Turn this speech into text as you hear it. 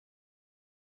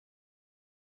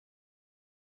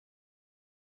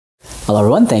Hello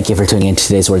everyone, thank you for tuning in to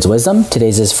today's Words of Wisdom.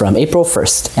 Today's is from April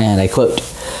 1st, and I quote,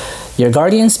 "Your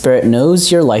guardian spirit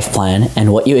knows your life plan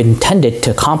and what you intended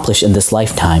to accomplish in this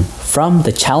lifetime from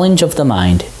The Challenge of the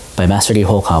Mind by Master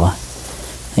Ryuho Okawa."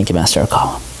 Thank you, Master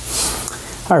Okawa.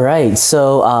 Alright,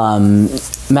 so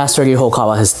Master Ryuho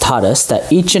Okawa has taught us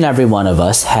that each and every one of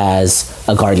us has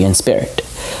a guardian spirit.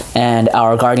 And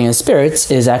our guardian spirits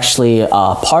is actually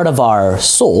part of our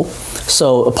soul,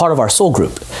 so a part of our soul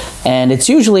group. And it's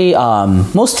usually,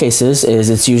 most cases,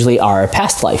 it's usually our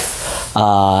past life.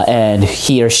 And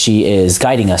he or she is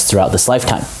guiding us throughout this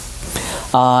lifetime.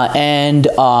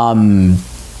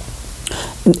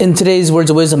 In today's Words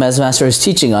of Wisdom, as Master is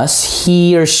teaching us,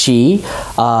 he or she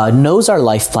knows our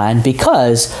life plan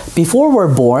because before we're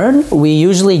born, we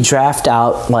usually draft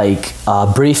out like a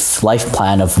brief life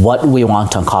plan of what we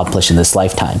want to accomplish in this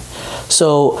lifetime.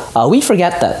 So we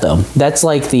forget that though. That's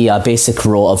like the basic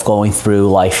rule of going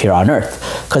through life here on Earth.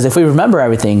 Because if we remember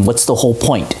everything, what's the whole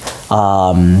point?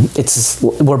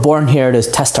 We're born here to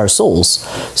test our souls.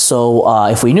 So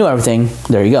if we knew everything,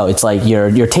 there you go. It's like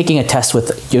you're taking a test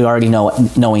with you already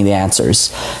knowing the answers,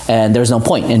 and there's no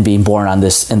point in being born in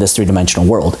this three-dimensional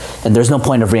world, and there's no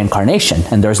point of reincarnation,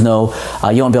 and there's no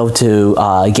you won't be able to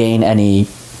gain any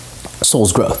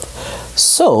soul's growth.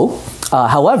 So,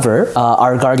 however,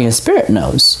 our guardian spirit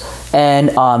knows. And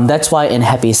that's why in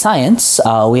Happy Science,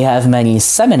 we have many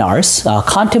seminars,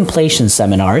 contemplation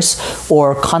seminars,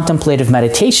 or contemplative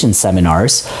meditation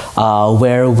seminars,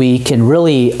 where we can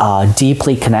really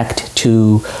deeply connect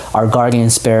to our guardian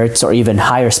spirits or even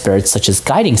higher spirits, such as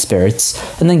guiding spirits,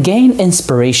 and then gain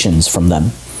inspirations from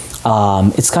them.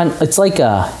 It's like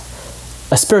a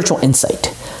spiritual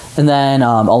insight. And then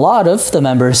a lot of the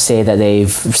members say that they've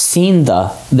seen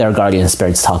their guardian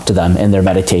spirits talk to them in their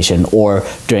meditation or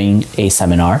during a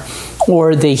seminar,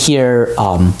 or they hear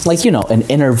an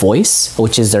inner voice,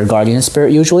 which is their guardian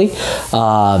spirit usually,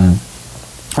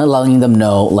 allowing them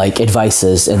know like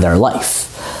advices in their life.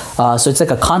 So it's like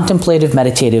a contemplative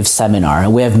meditative seminar.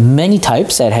 We have many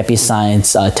types at Happy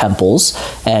Science temples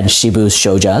and Shibu's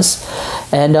shojas.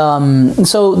 And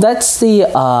so that's the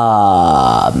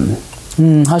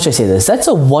how should I say this? That's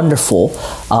a wonderful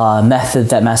method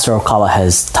that Master Okawa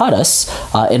has taught us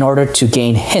in order to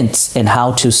gain hints in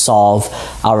how to solve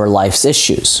our life's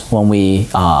issues when we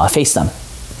face them.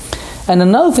 And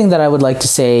another thing that I would like to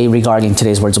say regarding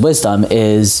today's Words of Wisdom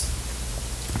is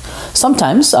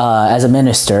sometimes as a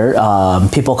minister,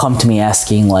 people come to me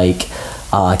asking like,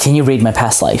 can you read my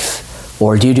past life?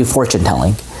 Or do you do fortune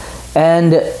telling?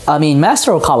 And I mean,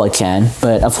 Master Okawa can,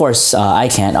 but of course I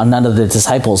can't. None of the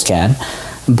disciples can.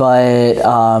 But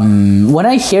when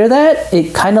I hear that,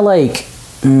 it kind of like,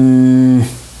 I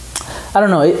don't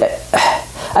know.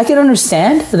 I can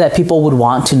understand that people would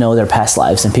want to know their past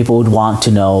lives and people would want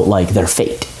to know like their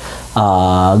fate.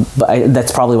 But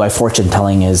that's probably why fortune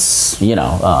telling is,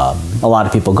 a lot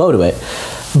of people go to it.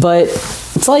 But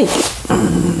it's like,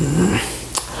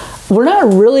 we're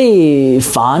not really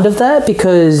fond of that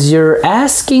because you're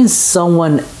asking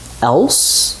someone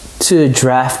else to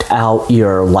draft out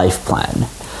your life plan.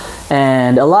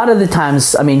 And a lot of the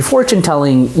times, I mean, fortune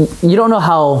telling, you don't know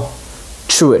how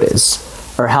true it is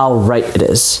or how right it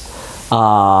is.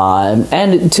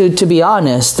 And to be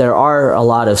honest, there are a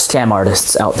lot of scam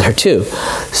artists out there too.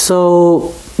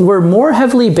 So we're more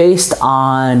heavily based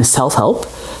on self-help,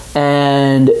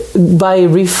 and by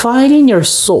refining your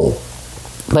soul,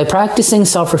 by practicing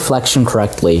self-reflection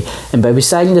correctly, and by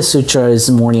reciting the sutras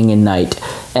morning and night,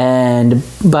 and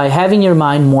by having your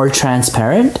mind more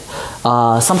transparent,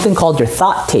 something called your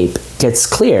thought tape gets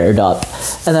cleared up.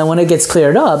 And then when it gets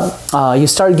cleared up, you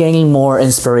start gaining more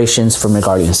inspirations from your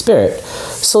guardian spirit.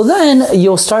 So then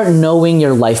you'll start knowing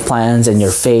your life plans and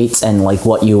your fates and like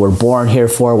what you were born here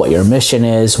for, what your mission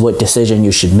is, what decision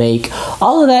you should make.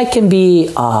 All of that can be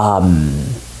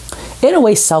in a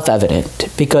way self-evident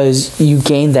because you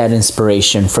gain that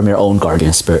inspiration from your own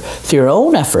guardian spirit through your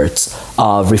own efforts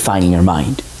of refining your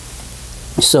mind.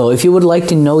 So if you would like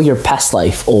to know your past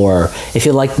life, or if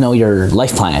you'd like to know your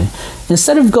life plan,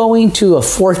 instead of going to a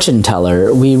fortune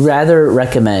teller, we rather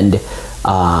recommend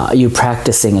you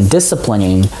practicing and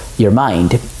disciplining your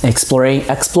mind,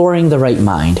 exploring the right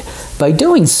mind. By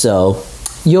doing so,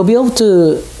 you'll be able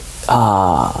to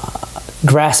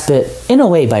grasp it in a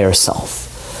way by yourself.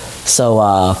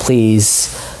 So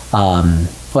please,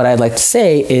 what I'd like to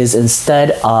say is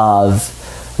instead of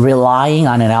relying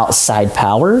on an outside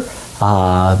power,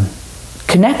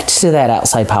 connect to that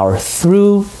outside power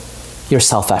through your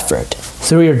self-effort,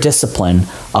 through your discipline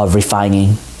of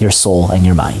refining your soul and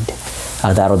your mind.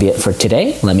 That'll be it for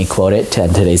today. Let me quote it to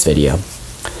end today's video.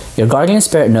 Your guardian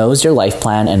spirit knows your life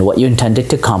plan and what you intended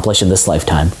to accomplish in this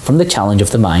lifetime. From The Challenge of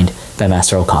the Mind by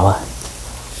Master Okawa.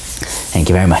 Thank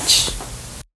you very much.